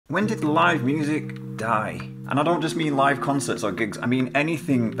When did live music die? And I don't just mean live concerts or gigs, I mean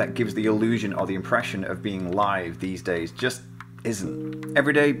anything that gives the illusion or the impression of being live these days just isn't.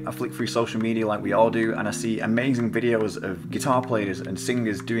 Every day I flick through social media like we all do and I see amazing videos of guitar players and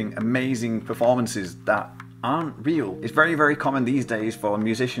singers doing amazing performances that aren't real. It's very, very common these days for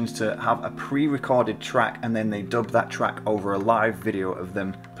musicians to have a pre-recorded track and then they dub that track over a live video of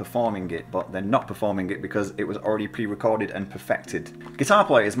them performing it, but they're not performing it because it was already pre-recorded and perfected. Guitar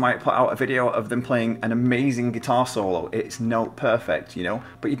players might put out a video of them playing an amazing guitar solo. It's note perfect, you know,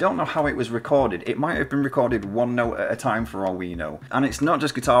 but you don't know how it was recorded. It might have been recorded one note at a time for all we know. And it's not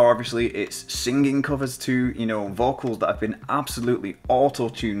just guitar, obviously, it's singing covers too, you know, vocals that have been absolutely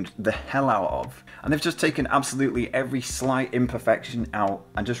auto-tuned the hell out of. And they've just taken absolutely every slight imperfection out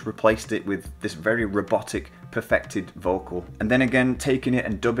and just replaced it with this very robotic, perfected vocal. And then again, taking it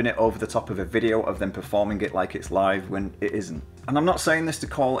and dubbing it over the top of a video of them performing it like it's live when it isn't. And I'm not saying this to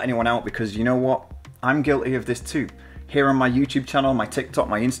call anyone out because you know what? I'm guilty of this too. Here on my YouTube channel, my TikTok,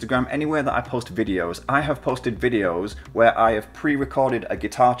 my Instagram, anywhere that I post videos, I have posted videos where I have pre-recorded a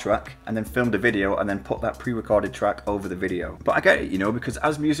guitar track and then filmed a video and then put that pre-recorded track over the video. But I get it, you know, because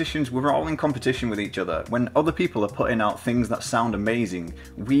as musicians, we're all in competition with each other. When other people are putting out things that sound amazing,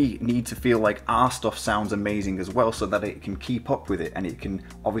 we need to feel like our stuff sounds amazing as well so that it can keep up with it and it can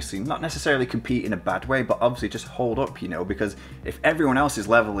obviously not necessarily compete in a bad way, but obviously just hold up, you know, because if everyone else's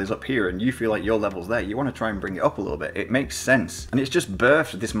level is up here and you feel like your level's there, you want to try and bring it up a little bit. It makes sense. And it's just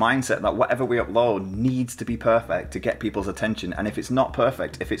birthed this mindset that whatever we upload needs to be perfect to get people's attention. And if it's not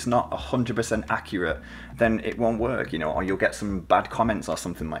perfect, if it's not 100% accurate, then it won't work, you know, or you'll get some bad comments or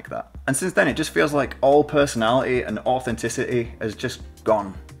something like that. And since then, it just feels like all personality and authenticity has just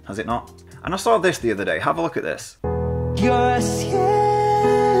gone, has it not? And I saw this the other day. Have a look at this. Your skin,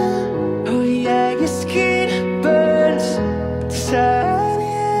 oh yeah, your skin burns turning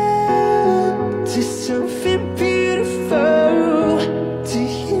to something beautiful. Do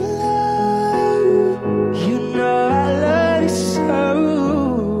you know? You know I love you so.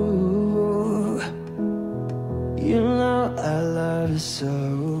 You know I love you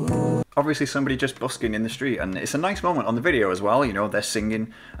so. Obviously somebody just busking in the street, and it's a nice moment on the video as well, you know, they're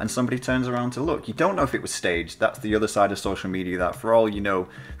singing and somebody turns around to look. You don't know if it was staged. That's the other side of social media, that for all you know,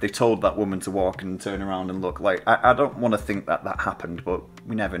 they told that woman to walk and turn around and look. Like, I don't want to think that that happened, but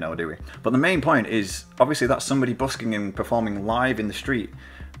we never know, do we? But the main point is, obviously that's somebody busking and performing live in the street,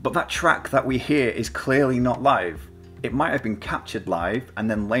 but that track that we hear is clearly not live. It might have been captured live and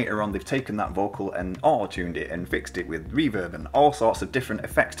then later on they've taken that vocal and auto-tuned it and fixed it with reverb and all sorts of different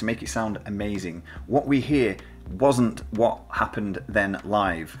effects to make it sound amazing. What we hear wasn't what happened then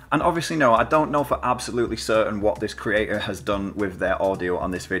live. And obviously no, I don't know for absolutely certain what this creator has done with their audio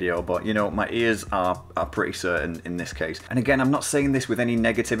on this video, but you know, my ears are pretty certain in this case. And again, I'm not saying this with any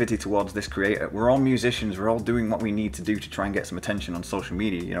negativity towards this creator. We're all musicians, we're all doing what we need to do to try and get some attention on social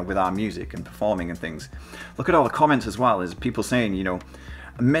media, you know, with our music and performing and things. Look at all the comments as well, as people saying, you know,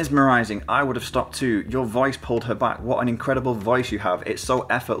 mesmerizing, I would have stopped too, your voice pulled her back, what an incredible voice you have, it's so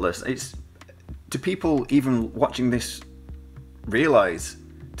effortless. Do people even watching this realize?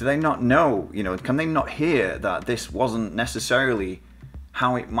 Do they not know? You know, can they not hear that this wasn't necessarily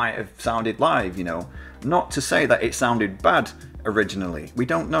how it might have sounded live, you know? Not to say that it sounded bad originally, we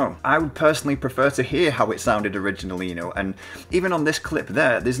don't know. I would personally prefer to hear how it sounded originally, you know, and even on this clip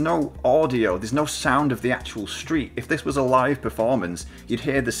there's no audio, there's no sound of the actual street. If this was a live performance, you'd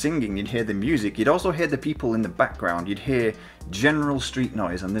hear the singing, you'd hear the music, you'd also hear the people in the background, you'd hear general street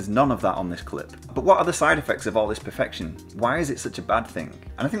noise, and there's none of that on this clip. But what are the side effects of all this perfection? Why is it such a bad thing?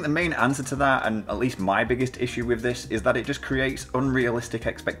 And I think the main answer to that, and at least my biggest issue with this, is that it just creates unrealistic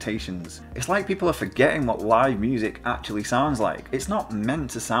expectations. It's like people are forgetting what live music actually sounds like. It's not meant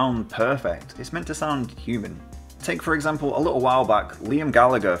to sound perfect, it's meant to sound human. Take for example, a little while back, Liam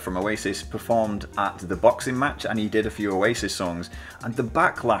Gallagher from Oasis performed at the boxing match and he did a few Oasis songs, and the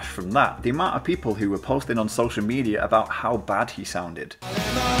backlash from that, the amount of people who were posting on social media about how bad he sounded.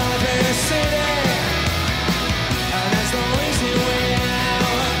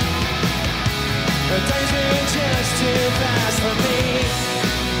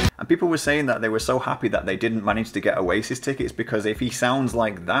 And people were saying that they were so happy that they didn't manage to get Oasis tickets because if he sounds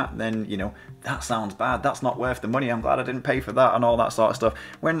like that, then, you know, that sounds bad, that's not worth the money, I'm glad I didn't pay for that and all that sort of stuff.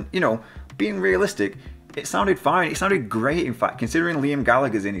 When, you know, being realistic, it sounded fine, it sounded great in fact, considering Liam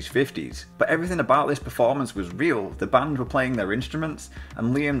Gallagher's in his 50s. But everything about this performance was real. The band were playing their instruments,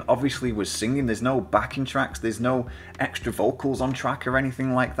 and Liam obviously was singing. There's no backing tracks, there's no extra vocals on track or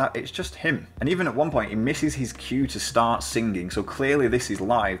anything like that, it's just him. And even at one point, he misses his cue to start singing, so clearly this is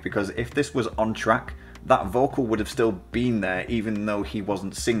live, because if this was on track, that vocal would have still been there even though he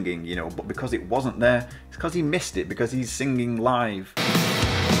wasn't singing, you know, but because it wasn't there, it's because he missed it, because he's singing live.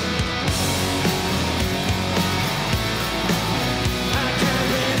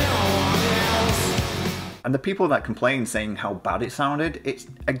 And the people that complain saying how bad it sounded, it's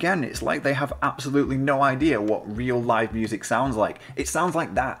like they have absolutely no idea what real live music sounds like. It sounds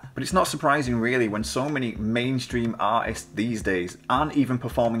like that, but it's not surprising really when so many mainstream artists these days aren't even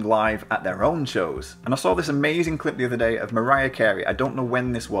performing live at their own shows. And I saw this amazing clip the other day of Mariah Carey. I don't know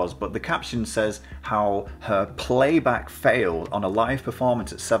when this was, but the caption says how her playback failed on a live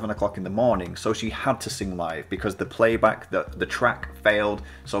performance at 7 o'clock in the morning, so she had to sing live because the playback, the track failed,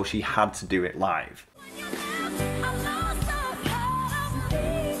 so she had to do it live.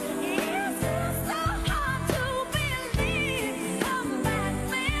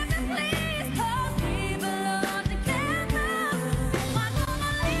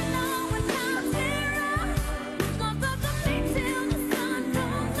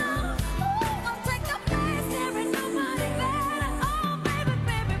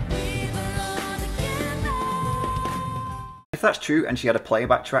 If that's true and she had a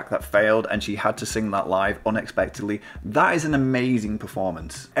playback track that failed and she had to sing that live unexpectedly, that is an amazing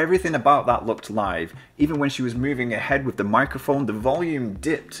performance. Everything about that looked live. Even when she was moving ahead with the microphone, the volume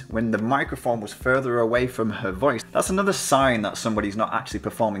dipped when the microphone was further away from her voice. That's another sign that somebody's not actually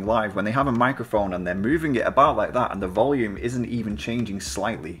performing live, when they have a microphone and they're moving it about like that and the volume isn't even changing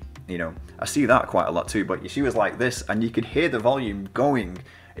slightly. You know, I see that quite a lot too, but she was like this and you could hear the volume going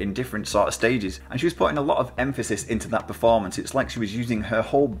in different sort of stages, and she was putting a lot of emphasis into that performance. It's like she was using her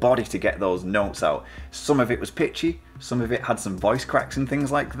whole body to get those notes out. Some of it was pitchy, some of it had some voice cracks and things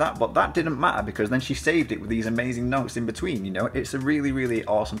like that, but that didn't matter because then she saved it with these amazing notes in between, you know. It's a really, really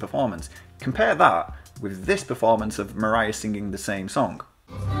awesome performance. Compare that with this performance of Mariah singing the same song.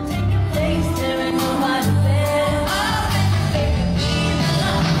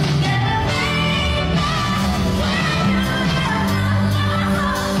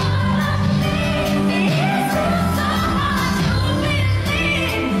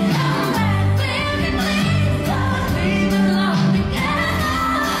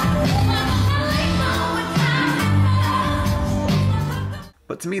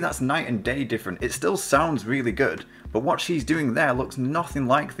 But to me that's night and day different. It still sounds really good, but what she's doing there looks nothing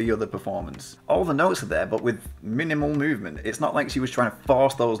like the other performance. All the notes are there, but with minimal movement. It's not like she was trying to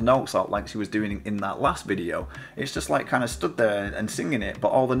force those notes out like she was doing in that last video. It's just like kind of stood there and singing it, but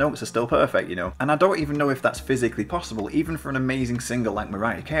all the notes are still perfect, you know. And I don't even know if that's physically possible, even for an amazing singer like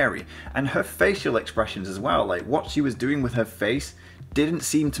Mariah Carey. And her facial expressions as well, like what she was doing with her face didn't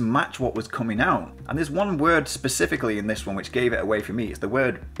seem to match what was coming out. And there's one word specifically in this one which gave it away for me. It's the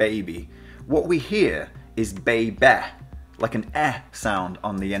word baby. What we hear is baby, like an eh sound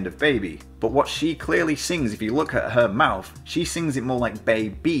on the end of baby. But what she clearly sings, if you look at her mouth, she sings it more like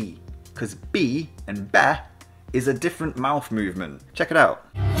baby, because B and be is a different mouth movement. Check it out.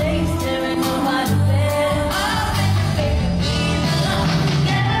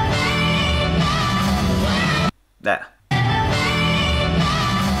 There.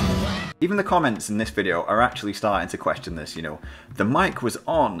 Even the comments in this video are actually starting to question this, you know. The mic was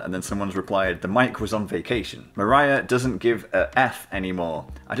on, and then someone's replied, the mic was on vacation. Mariah doesn't give a F anymore.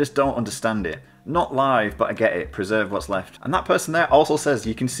 I just don't understand it. Not live, but I get it. Preserve what's left. And that person there also says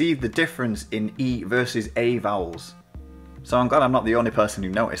you can see the difference in E versus A vowels. So I'm glad I'm not the only person who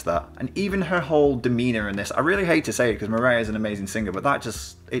noticed that. And even her whole demeanour in this, I really hate to say it because Mariah's an amazing singer, but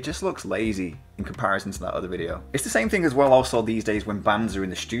it just looks lazy in comparison to that other video. It's the same thing as well also these days when bands are in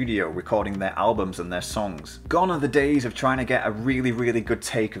the studio recording their albums and their songs. Gone are the days of trying to get a really, really good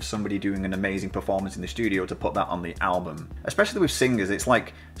take of somebody doing an amazing performance in the studio to put that on the album. Especially with singers, it's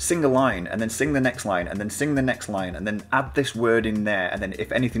like sing a line and then sing the next line and then sing the next line and then add this word in there, and then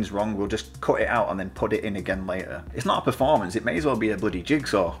if anything's wrong we'll just cut it out and then put it in again later. It's not a performance, it may as well be a bloody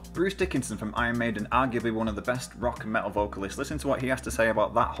jigsaw. Bruce Dickinson from Iron Maiden, arguably one of the best rock and metal vocalists, listen to what he has to say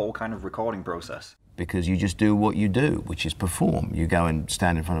about that whole kind of recording process. Because you just do what you do, which is perform. You go and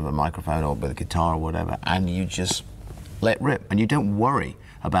stand in front of a microphone or with a guitar or whatever, and you just let rip. And you don't worry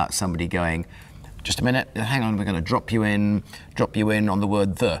about somebody going, just a minute, hang on, we're going to drop you in on the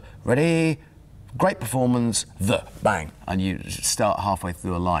word the. Ready? Great performance, the. Bang. and you start halfway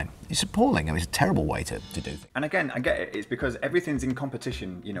through a line. It's appalling. I mean, it's a terrible way to do things. And again, I get it. It's because everything's in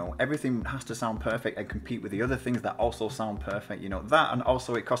competition, you know. Everything has to sound perfect and compete with the other things that also sound perfect, you know. That, and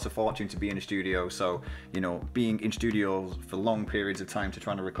also it costs a fortune to be in a studio. So, you know, being in studios for long periods of time to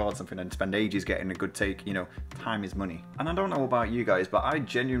try to record something and spend ages getting a good take, you know, time is money. And I don't know about you guys, but I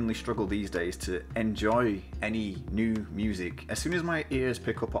genuinely struggle these days to enjoy any new music. As soon as my ears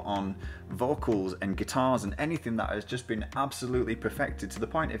pick up on vocals and guitars and anything that has just been absolutely perfected to the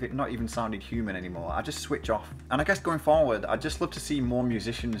point of it not even sounding human anymore, I just switch off. And I guess going forward, I'd just love to see more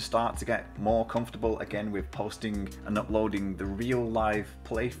musicians start to get more comfortable again with posting and uploading the real live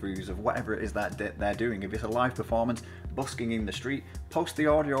playthroughs of whatever it is that they're doing. If it's a live performance, busking in the street, post the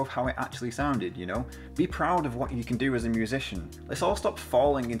audio of how it actually sounded, you know? Be proud of what you can do as a musician. Let's all stop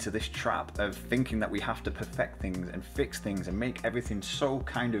falling into this trap of thinking that we have to perfect things and fix things and make everything so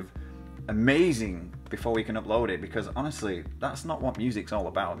kind of amazing before we can upload it, because honestly, that's not what music's all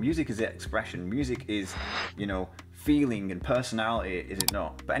about. Music is expression. Music is, you know, feeling and personality, is it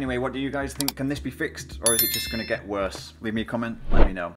not? But anyway, what do you guys think? Can this be fixed, or is it just going to get worse? Leave me a comment, let me know.